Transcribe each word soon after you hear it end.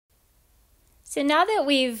So now that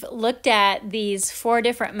we've looked at these 4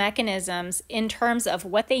 different mechanisms in terms of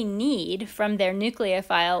what they need from their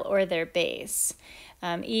nucleophile or their base,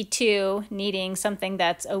 E2 needing something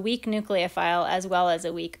that's a weak nucleophile as well as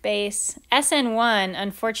a weak base, SN1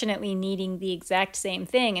 unfortunately needing the exact same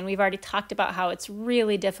thing, and we've already talked about how it's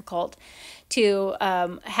really difficult to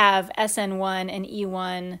have SN1 and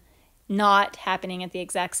E1 not happening at the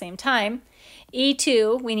exact same time.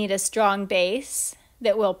 E2, we need a strong base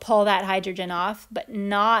that will pull that hydrogen off but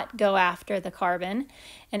not go after the carbon.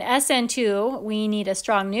 And SN2, we need a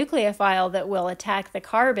strong nucleophile that will attack the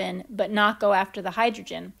carbon but not go after the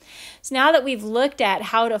hydrogen. So now that we've looked at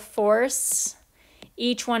how to force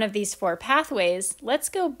each one of these 4 pathways, let's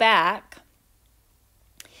go back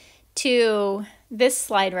to this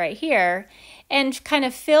slide right here and kind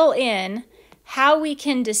of fill in how we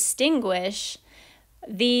can distinguish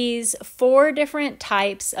these 4 different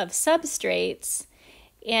types of substrates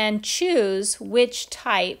and choose which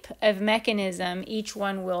type of mechanism each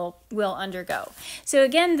one will undergo. So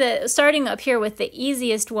again, starting up here with the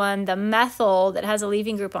easiest one, the methyl that has a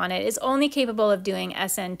leaving group on it, is only capable of doing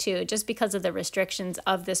SN2 just because of the restrictions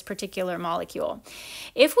of this particular molecule.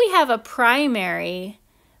 If we have a primary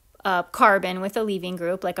carbon with a leaving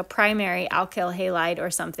group, like a primary alkyl halide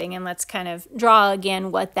or something, and let's kind of draw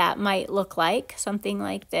again what that might look like, something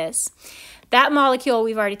like this. That molecule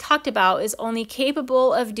we've already talked about is only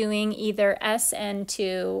capable of doing either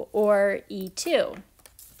SN2 or E2.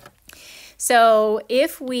 So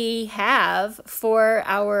if we have, for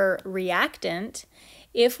our reactant,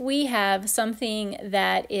 if we have something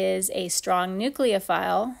that is a strong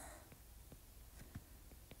nucleophile,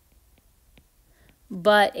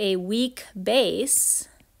 but a weak base,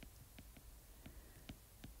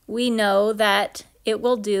 we know that it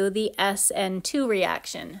will do the SN2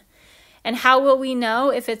 reaction. And how will we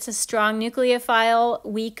know if it's a strong nucleophile,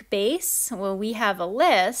 weak base? Well, we have a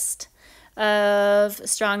list of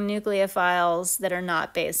strong nucleophiles that are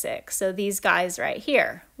not basic. So these guys right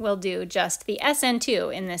here will do just the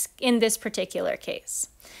SN2 in this particular case.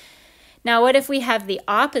 Now, what if we have the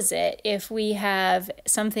opposite? If we have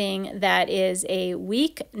something that is a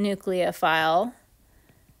weak nucleophile,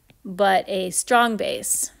 but a strong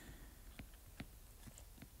base.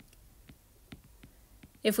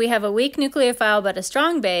 If we have a weak nucleophile but a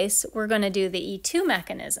strong base, we're going to do the E2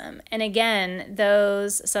 mechanism. And again,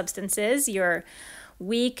 those substances, your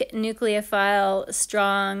weak nucleophile,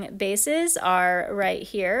 strong bases, are right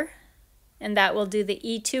here. And that will do the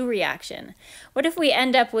E2 reaction. What if we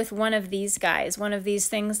end up with one of these guys, one of these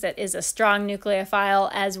things that is a strong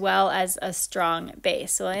nucleophile as well as a strong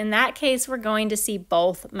base? So in that case, we're going to see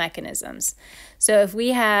both mechanisms. So if we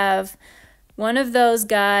have one of those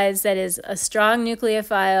guys that is a strong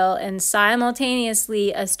nucleophile and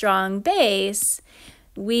simultaneously a strong base,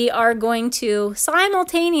 we are going to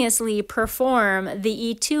simultaneously perform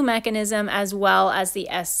the E2 mechanism as well as the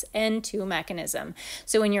SN2 mechanism.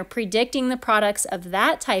 So when you're predicting the products of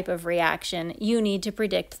that type of reaction, you need to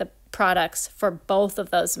predict the products for both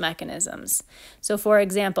of those mechanisms. So for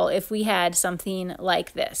example, if we had something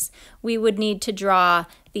like this, we would need to draw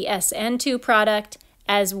the SN2 product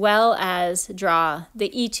as well as draw the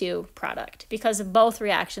E2 product, because both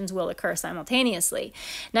reactions will occur simultaneously.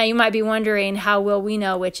 Now you might be wondering, how will we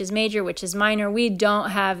know which is major, which is minor? We don't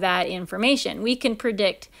have that information. We can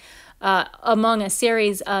predict among a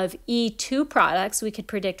series of E2 products, we could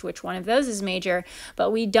predict which one of those is major, but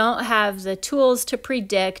we don't have the tools to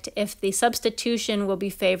predict if the substitution will be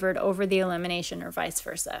favored over the elimination or vice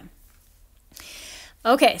versa.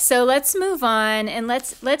 Okay, so let's move on and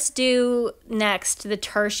let's do next the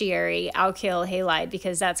tertiary alkyl halide,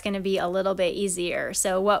 because that's going to be a little bit easier.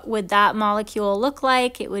 So what would that molecule look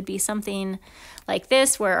like? It would be something like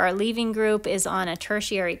this, where our leaving group is on a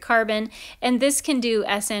tertiary carbon, and this can do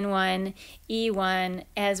SN1, E1,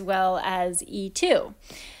 as well as E2.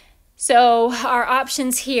 So our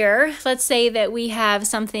options here, let's say that we have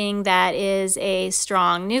something that is a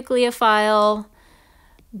strong nucleophile,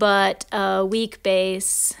 but a weak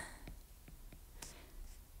base.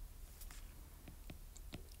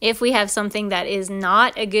 If we have something that is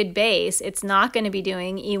not a good base, it's not going to be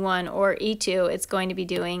doing E1 or E2, it's going to be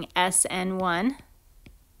doing SN1.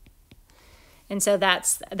 And so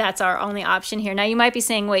that's our only option here. Now you might be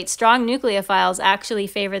saying, wait, strong nucleophiles actually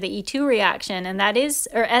favor the E2 reaction, and that is,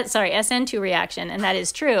 SN2 reaction, and that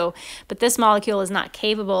is true, but this molecule is not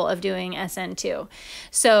capable of doing SN2.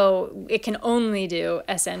 So it can only do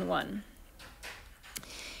SN1.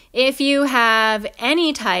 If you have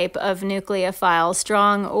any type of nucleophile,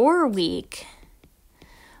 strong or weak,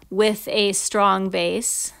 with a strong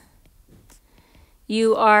base,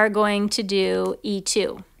 you are going to do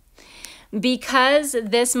E2. Because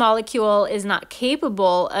this molecule is not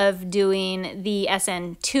capable of doing the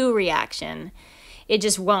SN2 reaction, it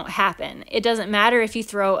just won't happen. It doesn't matter if you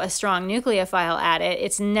throw a strong nucleophile at it,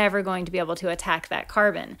 it's never going to be able to attack that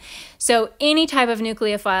carbon. So any type of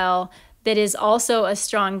nucleophile that is also a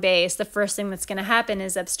strong base, the first thing that's going to happen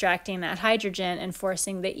is abstracting that hydrogen and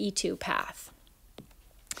forcing the E2 path.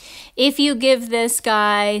 If you give this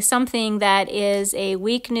guy something that is a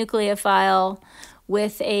weak nucleophile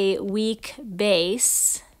with a weak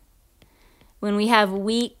base, when we have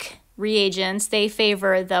weak reagents, they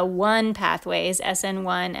favor the 1 pathways,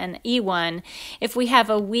 SN1 and E1. If we have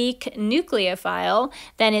a weak nucleophile,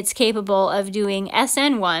 then it's capable of doing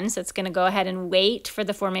SN1, so it's going to go ahead and wait for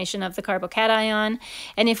the formation of the carbocation.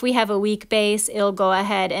 And if we have a weak base, it'll go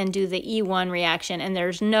ahead and do the E1 reaction, and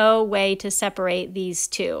there's no way to separate these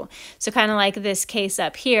two. So kind of like this case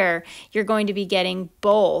up here, you're going to be getting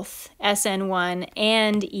both SN1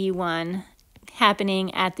 and E1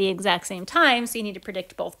 happening at the exact same time, so you need to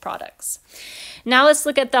predict both products. Now let's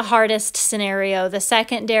look at the hardest scenario. The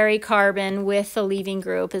secondary carbon with the leaving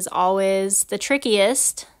group is always the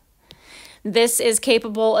trickiest. This is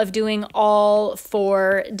capable of doing all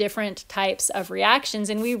 4 different types of reactions,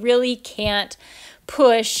 and we really can't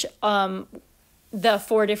push the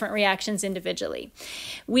 4 different reactions individually.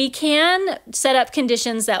 We can set up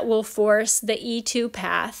conditions that will force the E2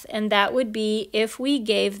 path, and that would be if we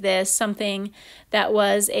gave this something that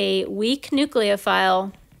was a weak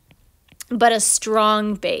nucleophile but a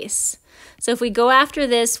strong base. So if we go after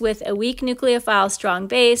this with a weak nucleophile, strong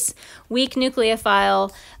base, weak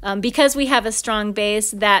nucleophile, because we have a strong base,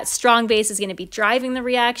 that strong base is going to be driving the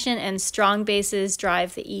reaction, and strong bases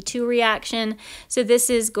drive the E2 reaction. So this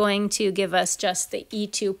is going to give us just the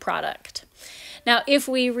E2 product. Now, if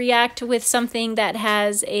we react with something that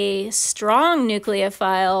has a strong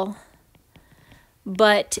nucleophile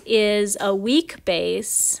but is a weak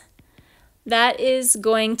base, that is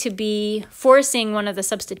going to be forcing one of the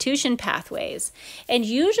substitution pathways. And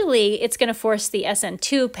usually it's going to force the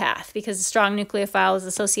SN2 path because the strong nucleophile is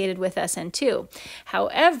associated with SN2.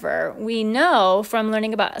 However, we know from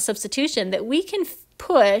learning about substitution that we can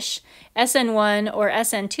push SN1 or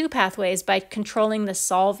SN2 pathways by controlling the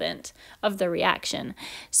solvent of the reaction.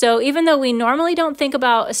 So even though we normally don't think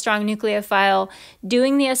about a strong nucleophile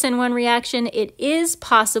doing the SN1 reaction, it is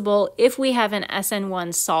possible if we have an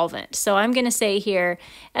SN1 solvent. So I'm going to say here,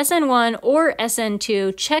 SN1 or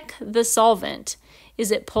SN2, check the solvent. Is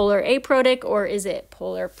it polar aprotic or is it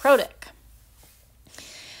polar protic?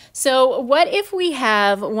 So what if we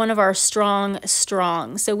have one of our strongs?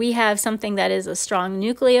 So we have something that is a strong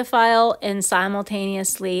nucleophile and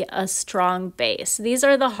simultaneously a strong base. These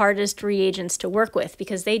are the hardest reagents to work with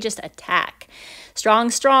because they just attack.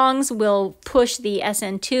 Strongs will push the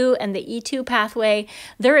SN2 and the E2 pathway.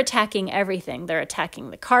 They're attacking everything. They're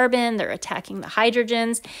attacking the carbon, they're attacking the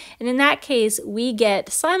hydrogens, and in that case, we get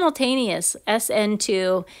simultaneous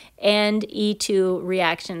SN2 and E2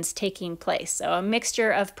 reactions taking place. So a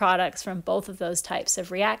mixture of products from both of those types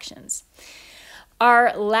of reactions.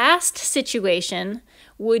 Our last situation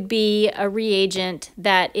would be a reagent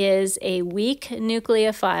that is a weak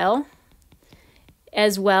nucleophile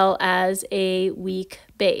as well as a weak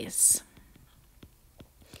base.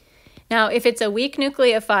 Now, if it's a weak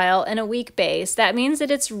nucleophile and a weak base, that means that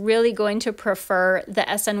it's really going to prefer the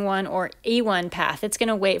SN1 or E1 path. It's going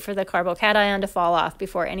to wait for the carbocation to fall off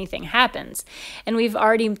before anything happens. And we've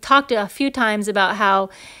already talked a few times about how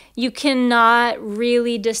you cannot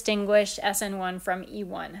really distinguish SN1 from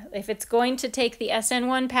E1. If it's going to take the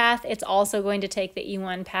SN1 path, it's also going to take the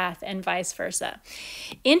E1 path and vice versa.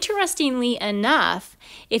 Interestingly enough,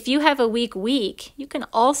 if you have a weak, you can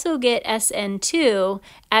also get SN2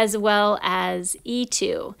 as well as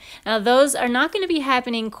E2. Now those are not going to be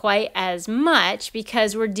happening quite as much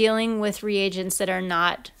because we're dealing with reagents that are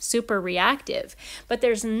not super reactive, but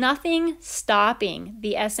there's nothing stopping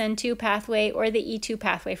the SN2 pathway or the E2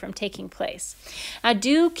 pathway from taking place. Now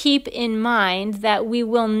do keep in mind that we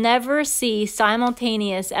will never see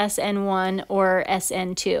simultaneous SN1 or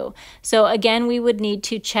SN2. So again, we would need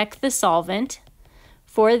to check the solvent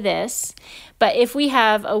for this. But if we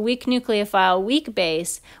have a weak nucleophile, weak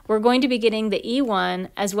base, we're going to be getting the E1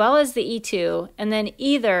 as well as the E2, and then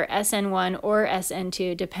either SN1 or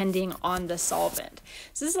SN2 depending on the solvent.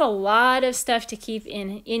 So this is a lot of stuff to keep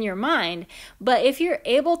in your mind, but if you're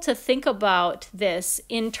able to think about this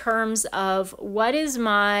in terms of what is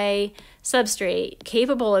my substrate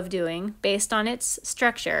capable of doing based on its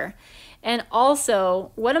structure, and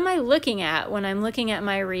also, what am I looking at when I'm looking at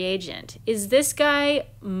my reagent? Is this guy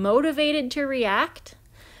motivated to react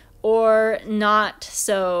or not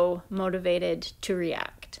so motivated to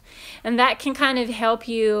react? And that can kind of help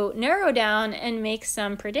you narrow down and make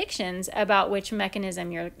some predictions about which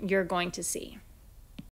mechanism you're going to see.